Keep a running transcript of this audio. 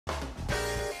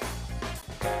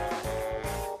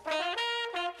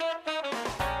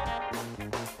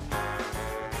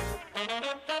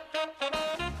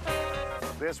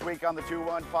This week on the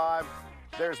 215,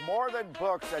 there's more than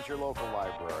books at your local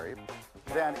library.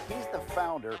 Then he's the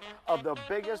founder of the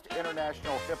biggest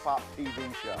international hip-hop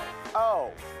TV show. Oh,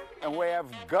 and we have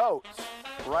goats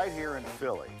right here in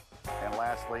Philly. And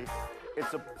lastly,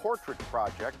 it's a portrait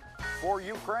project for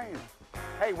Ukraine.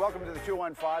 Hey, welcome to the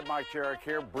 215. Mike Jerrick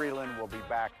here. Breland will be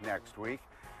back next week.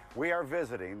 We are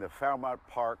visiting the Falmouth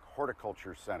Park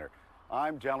Horticulture Center.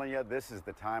 I'm telling you, this is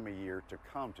the time of year to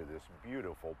come to this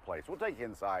beautiful place. We'll take you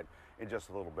inside in just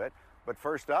a little bit. But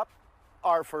first up,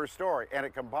 our first story. And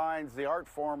it combines the art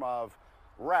form of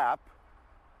rap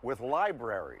with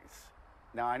libraries.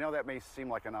 Now, I know that may seem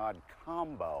like an odd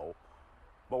combo,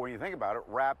 but when you think about it,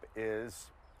 rap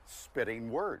is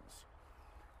spitting words.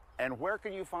 And where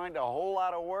can you find a whole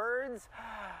lot of words?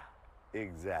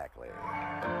 Exactly.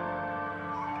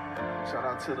 Shout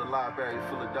out to the Library of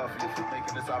Philadelphia for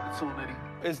making this opportunity.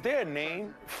 Is there a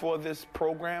name for this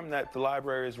program that the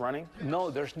library is running? No,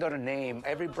 there's not a name.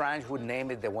 Every branch would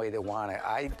name it the way they want it.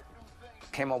 I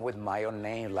came up with my own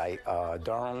name, like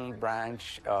Durham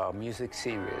Branch Music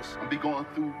Series. I'll be going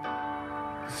through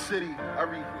the city,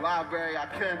 every library I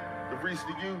can to reach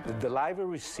the youth. The library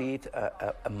received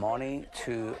money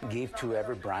to give to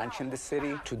every branch in the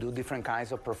city to do different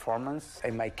kinds of performance.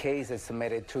 In my case, I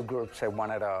submitted two groups. I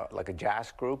wanted a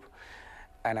jazz group,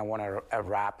 and I wanted a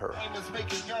rapper.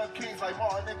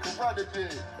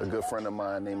 A good friend of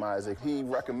mine named Isaac, he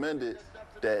recommended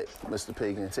that Mr.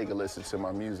 Pagan take a listen to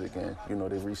my music, and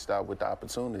they reached out with the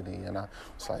opportunity, and I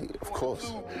was like, of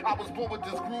course. I was born with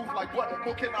this groove, like what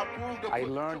can I prove? I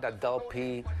learned that Del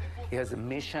P, he has a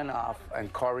mission of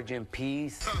encouraging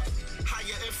peace,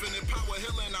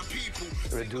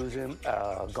 reducing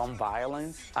gun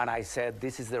violence, and I said,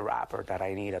 this is the rapper that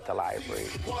I need at the library.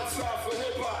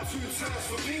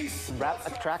 Rap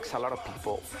attracts a lot of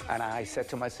people, and I said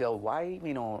to myself, why,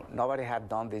 nobody had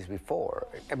done this before,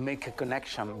 and make a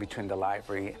connection between the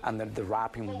library and the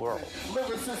rapping world.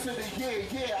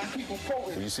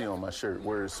 You see on my shirt,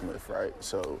 wordsmith, right?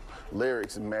 So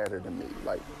lyrics matter to me,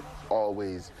 like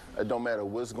always. It don't matter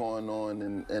what's going on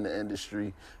in the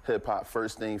industry, hip hop,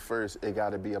 first thing first, it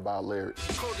gotta be about lyrics.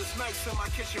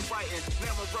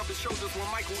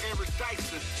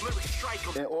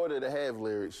 In order to have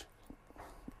lyrics,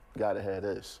 gotta have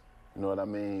this. You know what I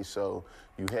mean? So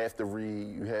you have to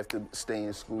read, you have to stay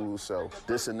in school. So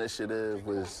this initiative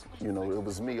was, it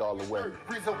was me all the way. The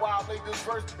reason why I made this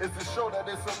verse is to show that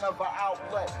it's another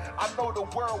outlet. I know the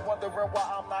world wondering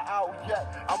why I'm not out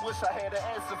yet. I wish I had an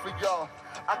answer for y'all.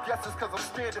 I guess it's because I'm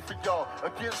standing for y'all,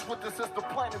 against what the system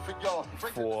planning for y'all.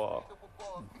 For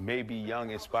maybe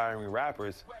young, inspiring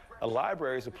rappers, a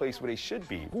library is a place where they should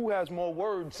be. Who has more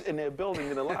words in their building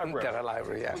than a library? Than a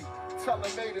library, yeah.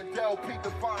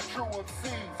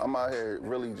 I'm out here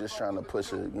really just trying to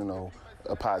push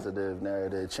a positive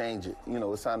narrative, change it.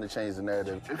 It's time to change the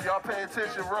narrative. If y'all pay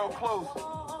attention real close,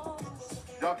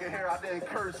 y'all can hear I didn't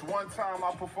curse one time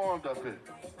I performed up here.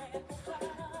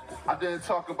 I didn't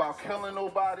talk about killing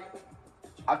nobody.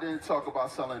 I didn't talk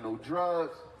about selling no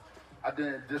drugs. I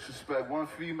didn't disrespect one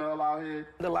female out here.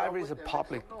 The library is a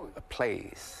public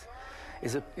place.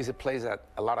 It's a place that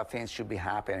a lot of things should be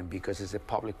happening because it's a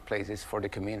public place. It's for the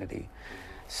community.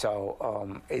 So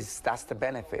that's the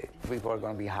benefit. People are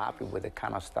going to be happy with the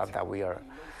kind of stuff that we're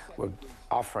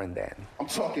offering them. I'm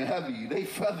talking heavy. They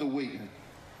featherweighting.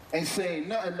 Ain't saying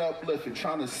nothing uplifting,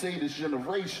 trying to save this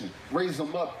generation, raise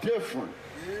them up different.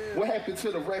 Yeah. What happened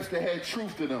to the reps that had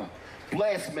truth to them?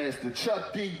 Blastmaster,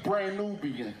 Chuck D, Brand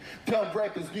Nubian. Dumb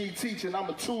rappers need teaching,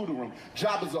 I'ma tutor them.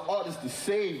 Job as an artist to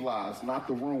save lives, not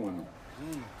to ruin them.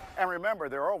 And remember,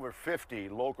 there are over 50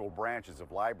 local branches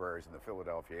of libraries in the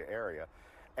Philadelphia area,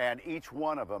 and each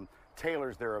one of them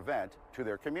tailors their event to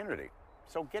their community.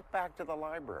 So get back to the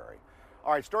library.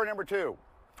 All right, story number 2.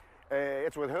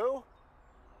 It's with who?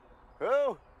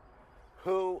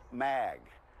 Who Mag.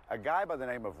 A guy by the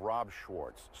name of Rob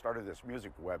Schwartz started this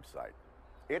music website.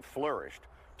 It flourished,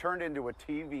 turned into a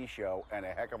TV show, and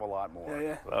a heck of a lot more.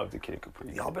 Yeah. Love the Kid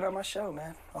Capri. Y'all been on my show,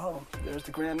 man. Oh, there's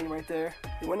the Grammy right there.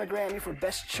 He won a Grammy for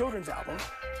Best Children's Album.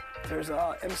 There's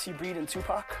MC Breed and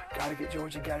Tupac. Gotta Get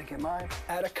Georgia, Gotta Get Mine.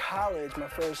 Out of college, my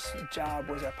first job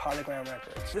was at Polygram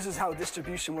Records. This is how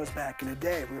distribution was back in the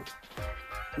day.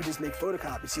 We just make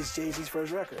photocopies. It's Jay-Z's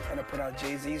first record. And I put out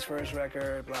Jay-Z's first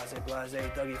record, Blase Blase,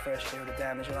 Dougie Fresh, Feel the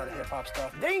Damage, a lot of hip-hop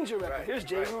stuff. Danger record, right, here's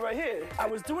J. Right here. I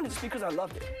was doing it just because I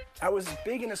loved it. I was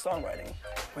big into songwriting.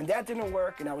 When that didn't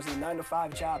work and I was in a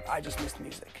 9-to-5 job, I just missed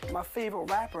music. My favorite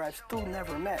rapper I've still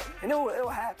never met. And it'll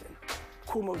happen.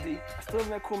 Kool Moe Dee. I still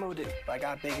haven't met Kool Moe Dee, but I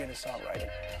got big into songwriting.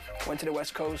 Went to the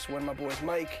West Coast, one of my boys,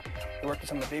 Mike. He worked with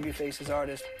some of the Babyface's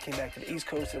artists. Came back to the East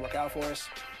Coast to work out for us.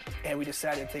 and we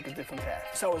decided to take a different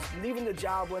path. So I was leaving the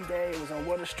job one day, it was on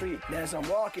Water Street, and as I'm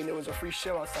walking, there was a free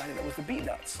show outside, and it was the Beat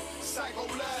Nuts.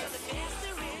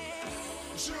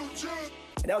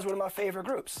 And that was one of my favorite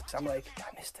groups. So I'm like,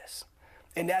 I missed this.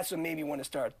 And that's what made me want to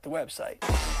start the website.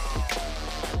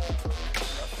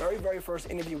 Our very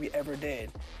first interview we ever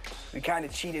did, we kind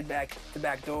of cheated the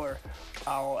back door.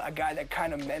 A guy that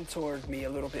kind of mentored me a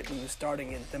little bit when he was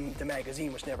starting in the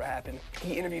magazine, which never happened.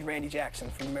 He interviewed Randy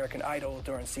Jackson from American Idol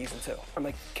during season 2. I'm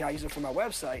like, can I use it for my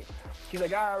website? He's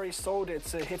like, I already sold it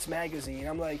to Hits Magazine.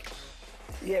 I'm like,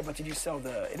 yeah, but did you sell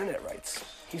the internet rights?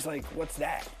 He's like, what's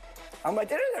that? I'm like,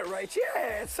 the internet rights?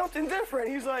 Yeah, it's something different.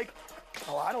 He's like,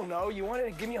 oh, I don't know. You want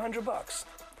to give me $100?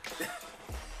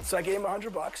 So I gave him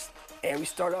 $100. And we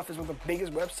started off as one of the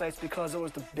biggest websites because it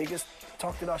was the biggest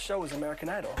talked about show was American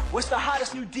Idol. What's the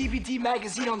hottest new DVD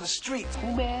magazine on the street?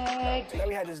 Mag. Now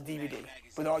we had this DVD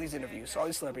with all these interviews, all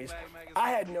these celebrities. I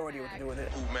had no idea what to do with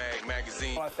it. Mag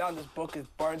magazine. I found this book at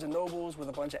Barnes & Nobles with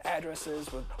a bunch of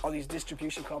addresses with all these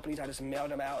distribution companies. I just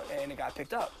mailed them out and it got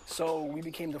picked up. So we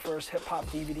became the first hip-hop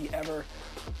DVD ever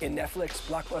in Netflix,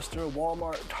 Blockbuster,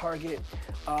 Walmart, Target.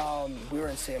 We were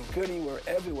in Sam Goody, we were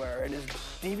everywhere. And this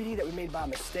DVD that we made by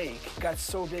mistake got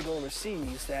so big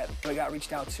overseas that I got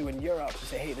reached out to in Europe to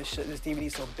say, hey, this DVD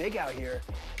is so big out here,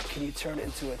 can you turn it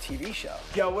into a TV show?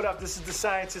 Yo, what up? This is the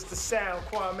scientist, the sound,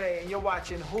 Kwame, and you're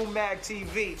watching Who Mag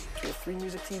TV. We have 3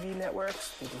 music TV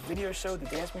networks. There's the video show, the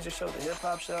dance music show, the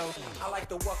hip-hop show. I like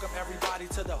to welcome everybody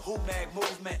to the Who Mag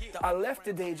movement. I left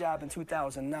the day job in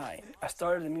 2009. I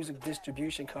started a music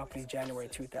distribution company January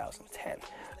 2010.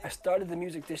 I started the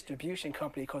music distribution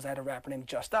company because I had a rapper named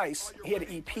Just Ice. He had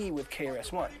an EP with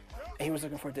KRS-One, and he was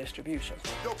looking for distribution.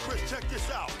 Yo, Chris, check this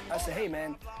out. I said, hey,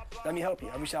 man, let me help you.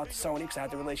 I reached out to Sony because I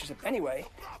had the relationship anyway,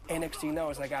 and next thing you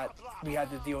know is we had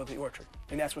to deal with the Orchard,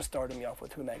 and that's what started me off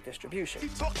with Who Mag Distribution.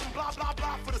 Keep talking blah, blah,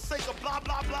 blah for the sake of blah,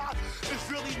 blah, blah. It's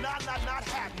really not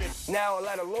happening. Now, a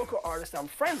lot of local artists I'm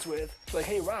friends with, like,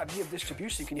 hey, Rob, you have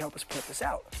distribution. Can you help us put this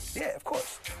out? Yeah, of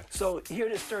course. So here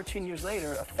it is 13 years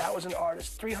later, 1,000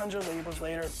 artists, 300 labels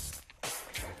later.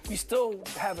 We still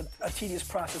have a tedious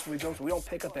process where we go through. We don't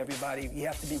pick up everybody. You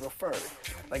have to be referred.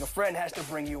 Like a friend has to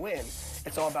bring you in.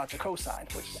 It's all about the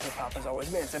cosign, which hip-hop has always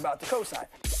been. It's about the cosign.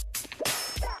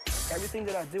 Everything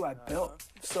that I do, I built.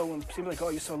 So when people are like, oh,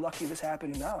 you're so lucky this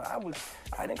happened. No,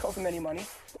 I didn't come from any money.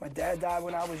 My dad died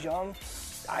when I was young.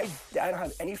 I don't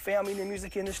have any family in the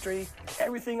music industry.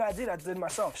 Everything I did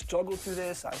myself. Struggled through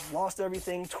this. I lost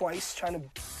everything twice trying to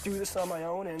do this on my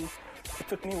own, and it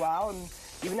took me a while. And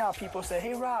even now, people say,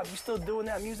 hey, Rob, you still doing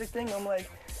that music thing? I'm like,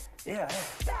 yeah.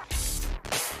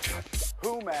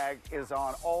 Who Mag is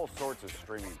on all sorts of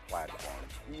streaming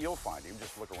platforms. You'll find him,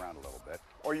 just look around a little bit.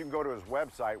 Or you can go to his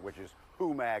website, which is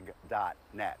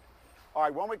whomag.net. All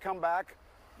right, when we come back,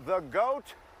 the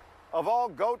GOAT of all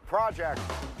GOAT projects.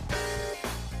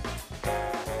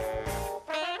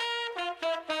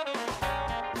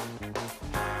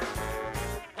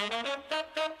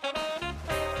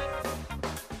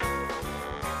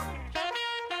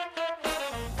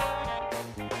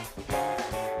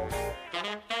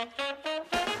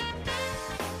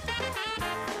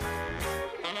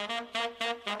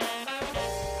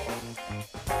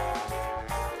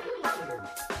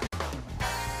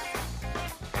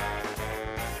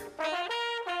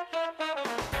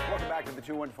 Back to the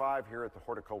 215 here at the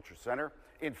Horticulture Center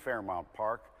in Fairmount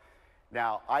Park.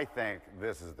 Now, I think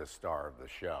this is the star of the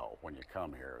show when you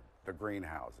come here. The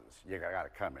greenhouses. You got to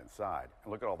come inside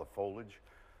and look at all the foliage.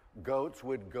 Goats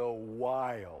would go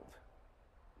wild.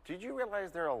 Did you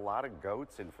realize there are a lot of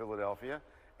goats in Philadelphia?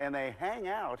 And they hang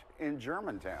out in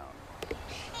Germantown.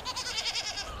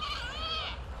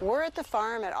 We're at the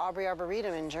farm at Aubrey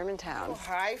Arboretum in Germantown. Oh,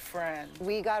 hi, friend.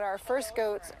 We got our first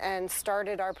goats and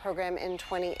started our program in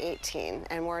 2018,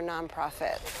 and we're a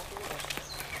nonprofit.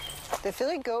 The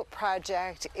Philly Goat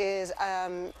Project is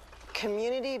a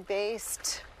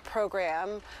community-based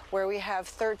program where we have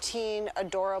 13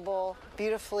 adorable,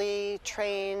 beautifully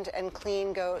trained and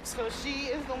clean goats. So she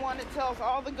is the one that tells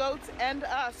all the goats and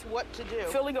us what to do.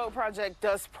 Philly Goat Project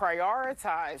does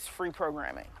prioritize free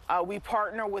programming. We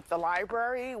partner with the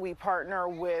library, we partner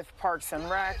with Parks and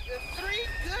Rec. The 3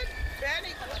 good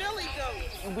Hispanic Philly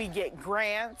goats. We get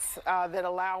grants that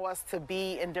allow us to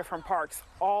be in different parks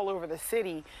all over the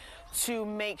city to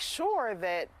make sure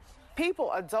that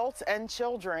people, adults and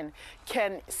children,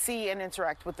 can see and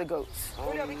interact with the goats.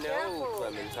 Oh no,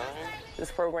 Clementine.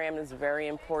 This program is very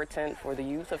important for the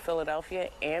youth of Philadelphia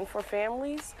and for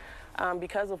families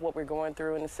because of what we're going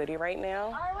through in the city right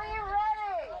now. Are we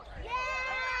ready? Yeah!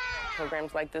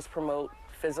 Programs like this promote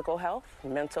physical health,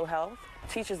 mental health,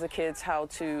 teaches the kids how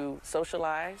to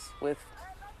socialize with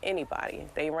anybody.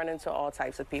 They run into all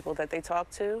types of people that they talk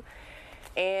to.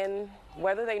 And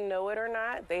whether they know it or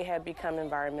not, they have become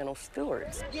environmental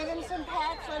stewards. Give him some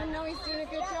pats, let him know he's doing a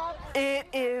good job. It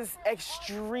is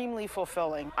extremely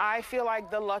fulfilling. I feel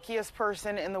like the luckiest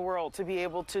person in the world to be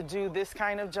able to do this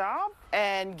kind of job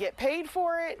and get paid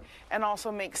for it and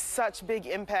also make such big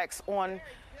impacts on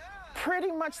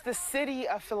pretty much the city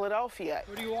of Philadelphia.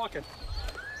 What are you walking?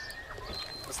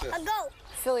 What's this? A goat.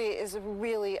 Philly is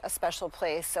really a special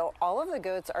place, so all of the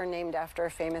goats are named after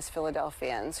famous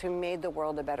Philadelphians who made the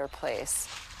world a better place.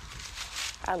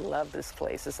 I love this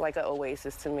place. It's like an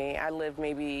oasis to me. I live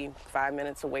maybe 5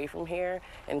 minutes away from here,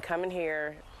 and coming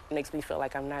here makes me feel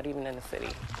like I'm not even in the city.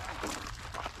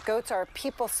 Goats are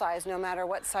people size no matter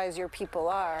what size your people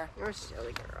are. You're a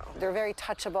silly girl. They're very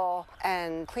touchable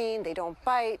and clean. They don't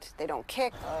bite, they don't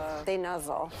kick, they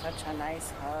nuzzle. Such a nice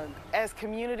hug. As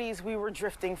communities, we were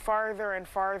drifting farther and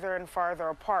farther and farther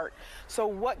apart. So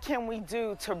what can we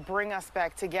do to bring us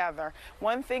back together?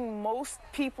 One thing most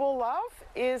people love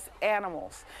is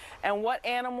animals. And what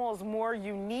animal is more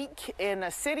unique in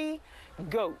a city?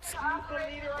 Goats.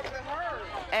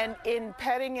 And in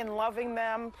petting and loving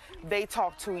them, they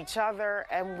talk to each other,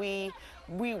 and we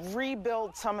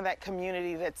rebuild some of that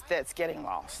community that's getting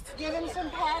lost. Give him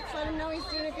some pats, let him know he's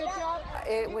doing a good job.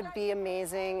 It would be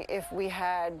amazing if we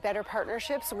had better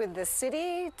partnerships with the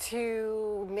city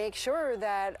to make sure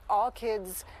that all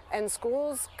kids and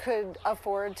schools could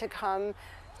afford to come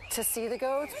to see the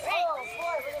goats. Oh boy,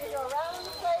 we're gonna go around the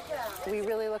playground. We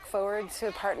really look forward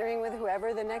to partnering with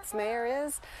whoever the next mayor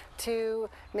is to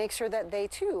make sure that they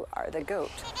too are the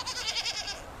goat.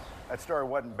 That story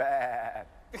wasn't bad.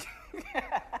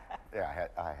 Yeah,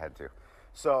 I had to.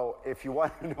 So if you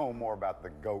want to know more about the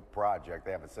GOAT Project,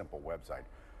 they have a simple website,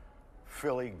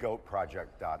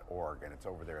 phillygoatproject.org, and it's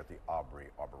over there at the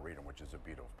Arboretum, which is a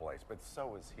beautiful place. But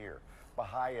so is here.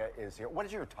 Bahia is here. What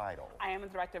is your title? I am the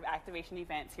Director of Activation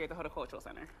Events here at the Horticultural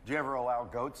Center. Do you ever allow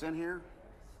goats in here?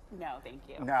 No, thank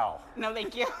you. No. No,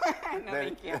 thank you. No,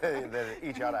 thank you. They're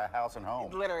each out of house and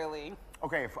home. Literally.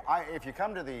 Okay, if you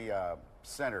come to the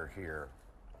center here,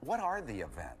 what are the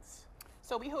events?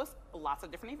 So we host lots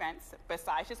of different events.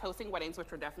 Besides just hosting weddings,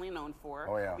 which we're definitely known for,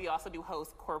 oh, yeah. We also do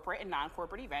host corporate and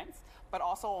non-corporate events. But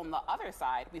also on the other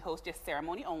side, we host just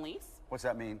ceremony onlys. What's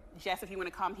that mean? Just if you want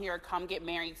to come here, come get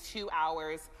married 2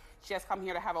 hours, just come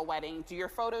here to have a wedding, do your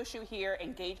photo shoot here,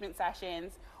 engagement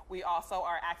sessions. We also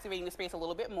are activating the space a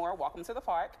little bit more. Welcome to the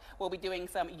park. We'll be doing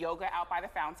some yoga out by the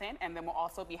fountain, and then we'll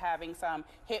also be having some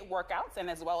HIIT workouts, and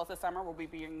as well as the summer, we'll be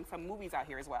bringing some movies out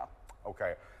here as well.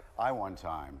 Okay. I one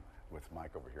time, with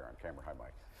Mike over here on camera, hi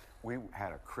Mike, we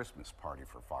had a Christmas party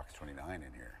for Fox 29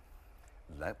 in here.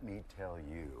 Let me tell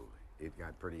you, it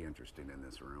got pretty interesting in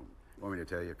this room. Want me to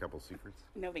tell you a couple secrets?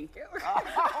 No, thank you.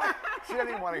 She didn't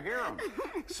even want to hear them.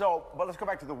 So, but let's go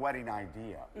back to the wedding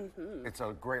idea. Mm-hmm. It's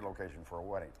a great location for a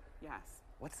wedding. Yes.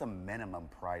 What's the minimum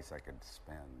price I could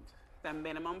spend? The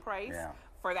minimum price? Yeah.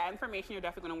 For that information, you're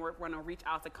definitely going to reach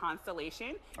out to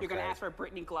Constellation. You're going to ask for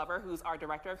Brittany Glover, who's our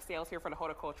Director of Sales here for the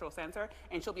Horticultural Center,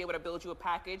 and she'll be able to build you a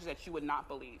package that you would not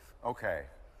believe. Okay,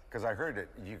 because I heard that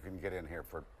you can get in here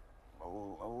for a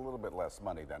little bit less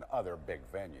money than other big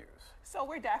venues. So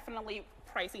we're definitely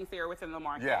pricing fair within the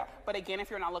market. Yeah. But again,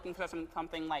 if you're not looking for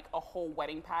something like a whole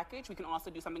wedding package, we can also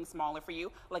do something smaller for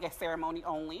you, like a ceremony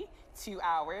only, 2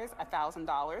 hours,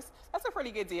 $1,000. That's a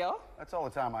pretty good deal. That's all the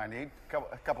time I need.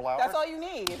 A couple hours. That's all you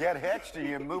need. Get hitched and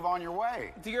you move on your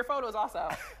way. Do your photos also.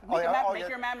 Make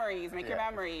your memories. Make your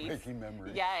memories. Making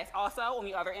memories. Yes. Also, on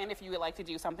the other end, if you would like to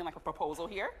do something like a proposal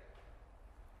here.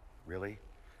 Really?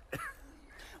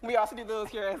 We also do those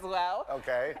here as well.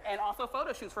 Okay. And also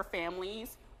photo shoots for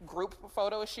families, group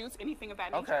photo shoots, anything of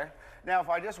that nature. Okay. Now, if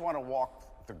I just want to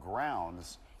walk the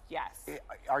grounds, yes.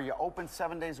 Are you open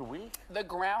 7 days a week? The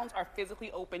grounds are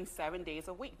physically open 7 days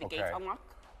a week. The gates unlock.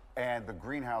 And the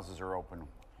greenhouses are open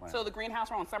when? So the greenhouse,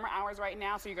 we're on summer hours right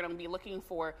now, so you're going to be looking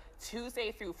for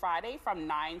Tuesday through Friday from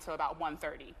 9 to about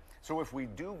 1:30. So if we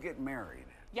do get married,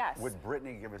 yes, would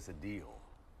Brittany give us a deal?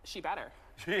 She better.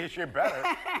 She better.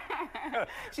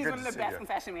 She's one of the best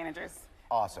concession managers.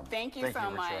 Awesome. Thank you so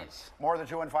much. More than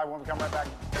 2 and 5 when we come right back.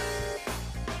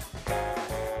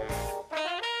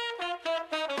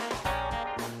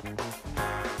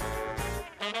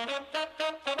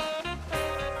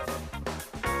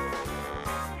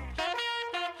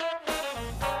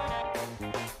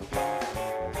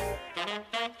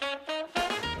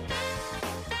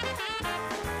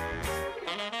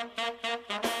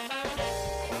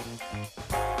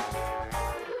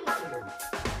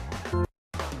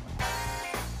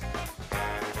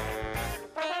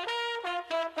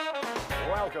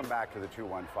 Welcome back back to the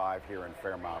 215 here in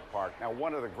Fairmount Park. Now,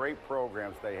 one of the great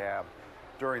programs they have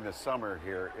during the summer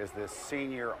here is this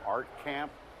senior art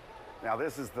camp. Now,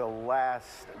 this is the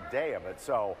last day of it,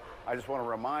 so I just want to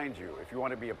remind you, if you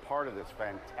want to be a part of this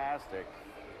fantastic,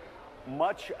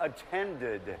 much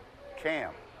attended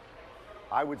camp,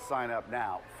 I would sign up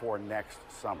now for next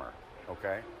summer,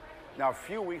 okay? Now, a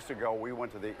few weeks ago, we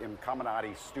went to the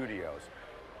Incaminati Studios.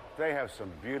 They have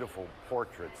some beautiful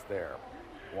portraits there.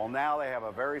 Well, now they have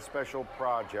a very special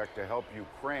project to help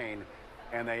Ukraine,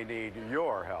 and they need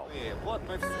your help.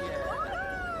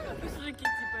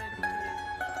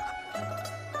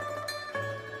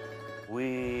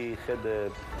 We had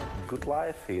a good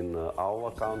life in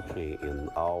our country, in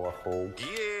our home.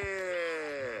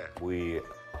 Yeah! We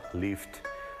lived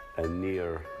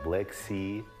near Black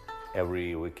Sea.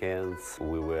 Every weekend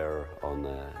we were on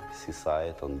the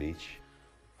seaside, on beach.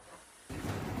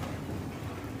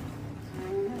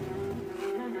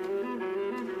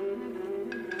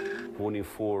 On the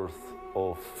 24th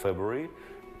of February,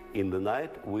 in the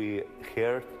night, we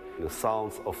heard the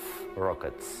sounds of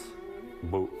rockets.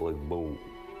 Boom, like boom,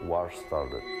 war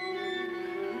started.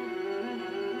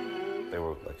 They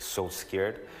were like so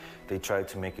scared. They tried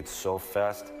to make it so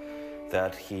fast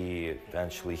that he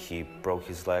eventually broke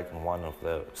his leg on one of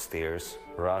the stairs.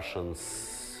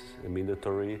 Russians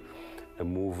military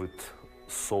moved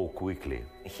so quickly.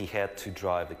 He had to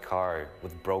drive the car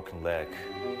with broken leg.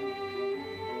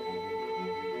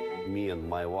 Me and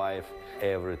my wife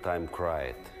every time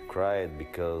cried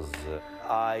because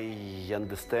I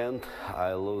understand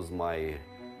I lose my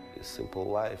simple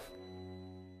life.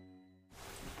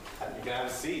 You can have a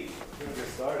seat. We're gonna get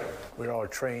started. We're all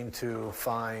trained to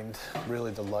find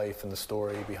really the life and the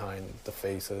story behind the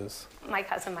faces. My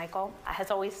cousin Michael has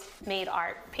always made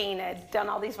art, painted, done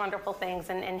all these wonderful things,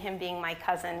 and him being my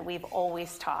cousin, we've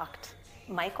always talked.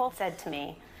 Michael said to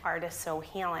me, art is so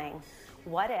healing.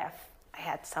 What if I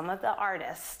had some of the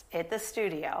artists at the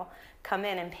studio come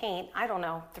in and paint, I don't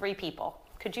know, 3 people?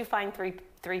 Could you find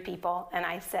three people? And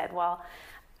I said, well,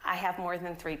 I have more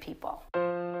than 3 people.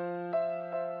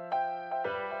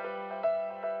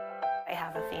 I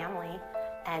have a family,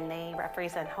 and they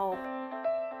represent hope.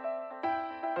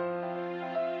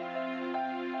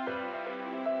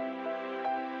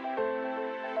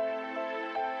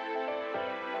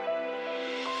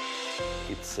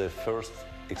 It's the first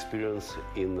experience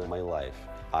in my life.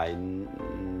 I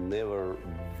never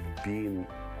been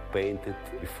painted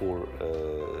before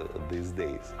these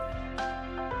days.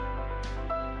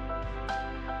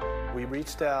 We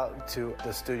reached out to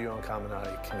the Studio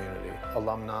Incaminati community,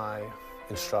 alumni,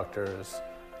 instructors,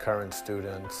 current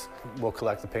students. We'll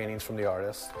collect the paintings from the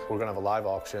artists. We're gonna have a live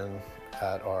auction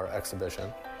at our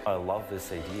exhibition. I love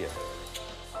this idea.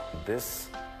 This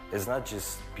is not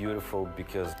just beautiful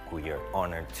because we are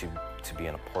honored to be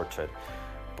in a portrait,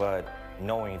 but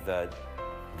knowing that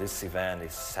this event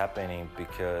is happening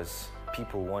because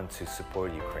people want to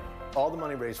support Ukraine. All the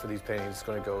money raised for these paintings is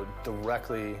going to go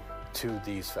directly to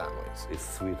these families. It's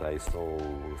sweet. I'm so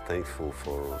thankful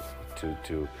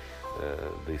to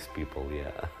these people.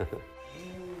 Yeah.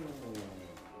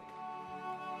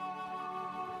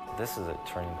 This is a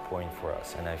turning point for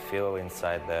us, and I feel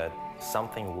inside that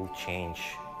something will change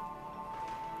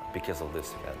because of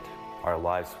this event. Our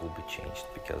lives will be changed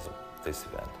because of this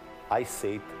event. I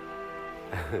say it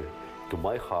to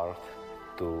my heart,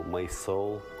 to my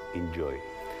soul, enjoy.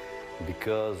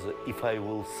 Because if I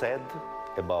will sad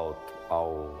about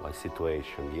our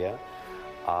situation, yeah,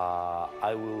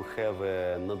 I will have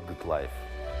a not good life.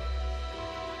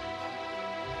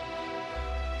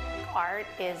 Art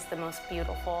is the most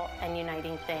beautiful and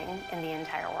uniting thing in the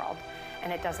entire world.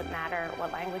 And it doesn't matter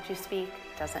what language you speak,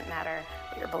 it doesn't matter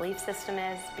what your belief system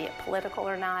is, be it political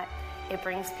or not. It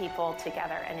brings people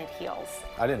together and it heals.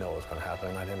 I didn't know what was going to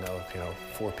happen. I didn't know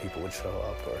if, 4 people would show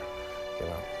up or,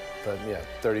 But yeah,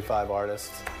 35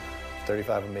 artists,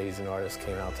 35 amazing artists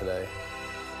came out today.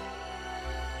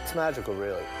 It's magical,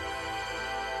 really.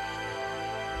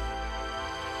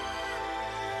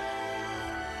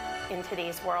 In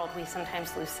today's world, we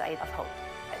sometimes lose sight of hope.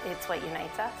 It's what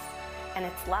unites us, and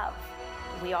it's love.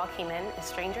 We all came in as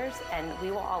strangers, and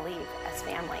we will all leave as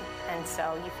family. And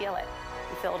so you feel it.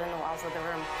 You feel it in the walls of the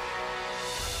room.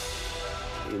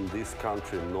 In this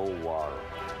country, no war.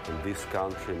 In this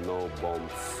country, no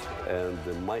bombs. And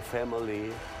my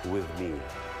family with me.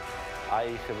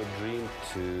 I have a dream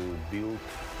to build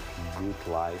good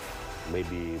life,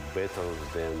 maybe better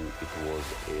than it was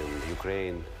in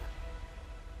Ukraine.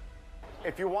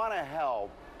 If you want to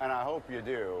help, and I hope you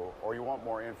do, or you want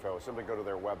more info, simply go to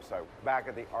their website. Back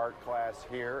at the art class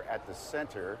here at the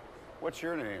center. What's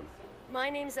your name? My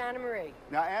name's Anna Marie.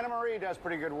 Now, Anna Marie does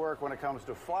pretty good work when it comes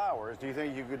to flowers. Do you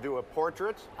think you could do a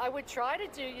portrait? I would try to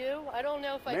do you. I don't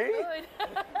know if I Me? could.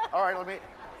 All right,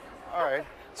 all right,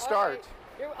 start.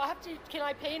 All right. I'll have to, can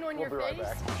I paint on your We'll be right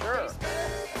face? back. Sure.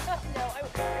 No, I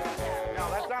would. No,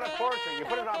 that's not a portrait. You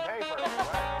put it on paper.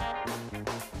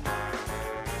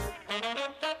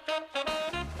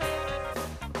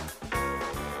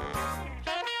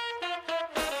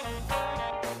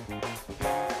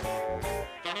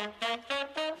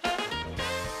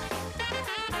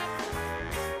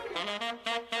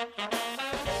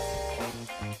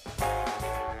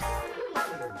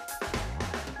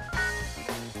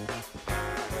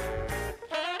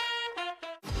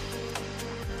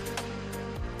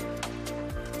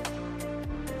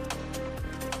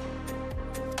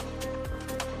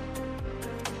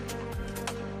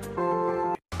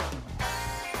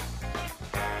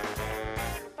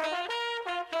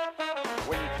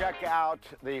 Check out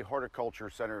the Horticulture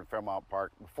Center in Fairmount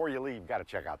Park. Before you leave, you got to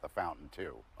check out the fountain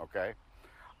too, okay?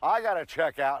 I got to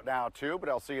check out now too, but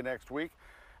I'll see you next week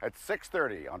at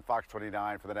 6:30 on Fox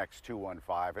 29 for the next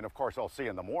 215. And of course, I'll see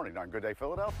you in the morning on Good Day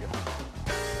Philadelphia.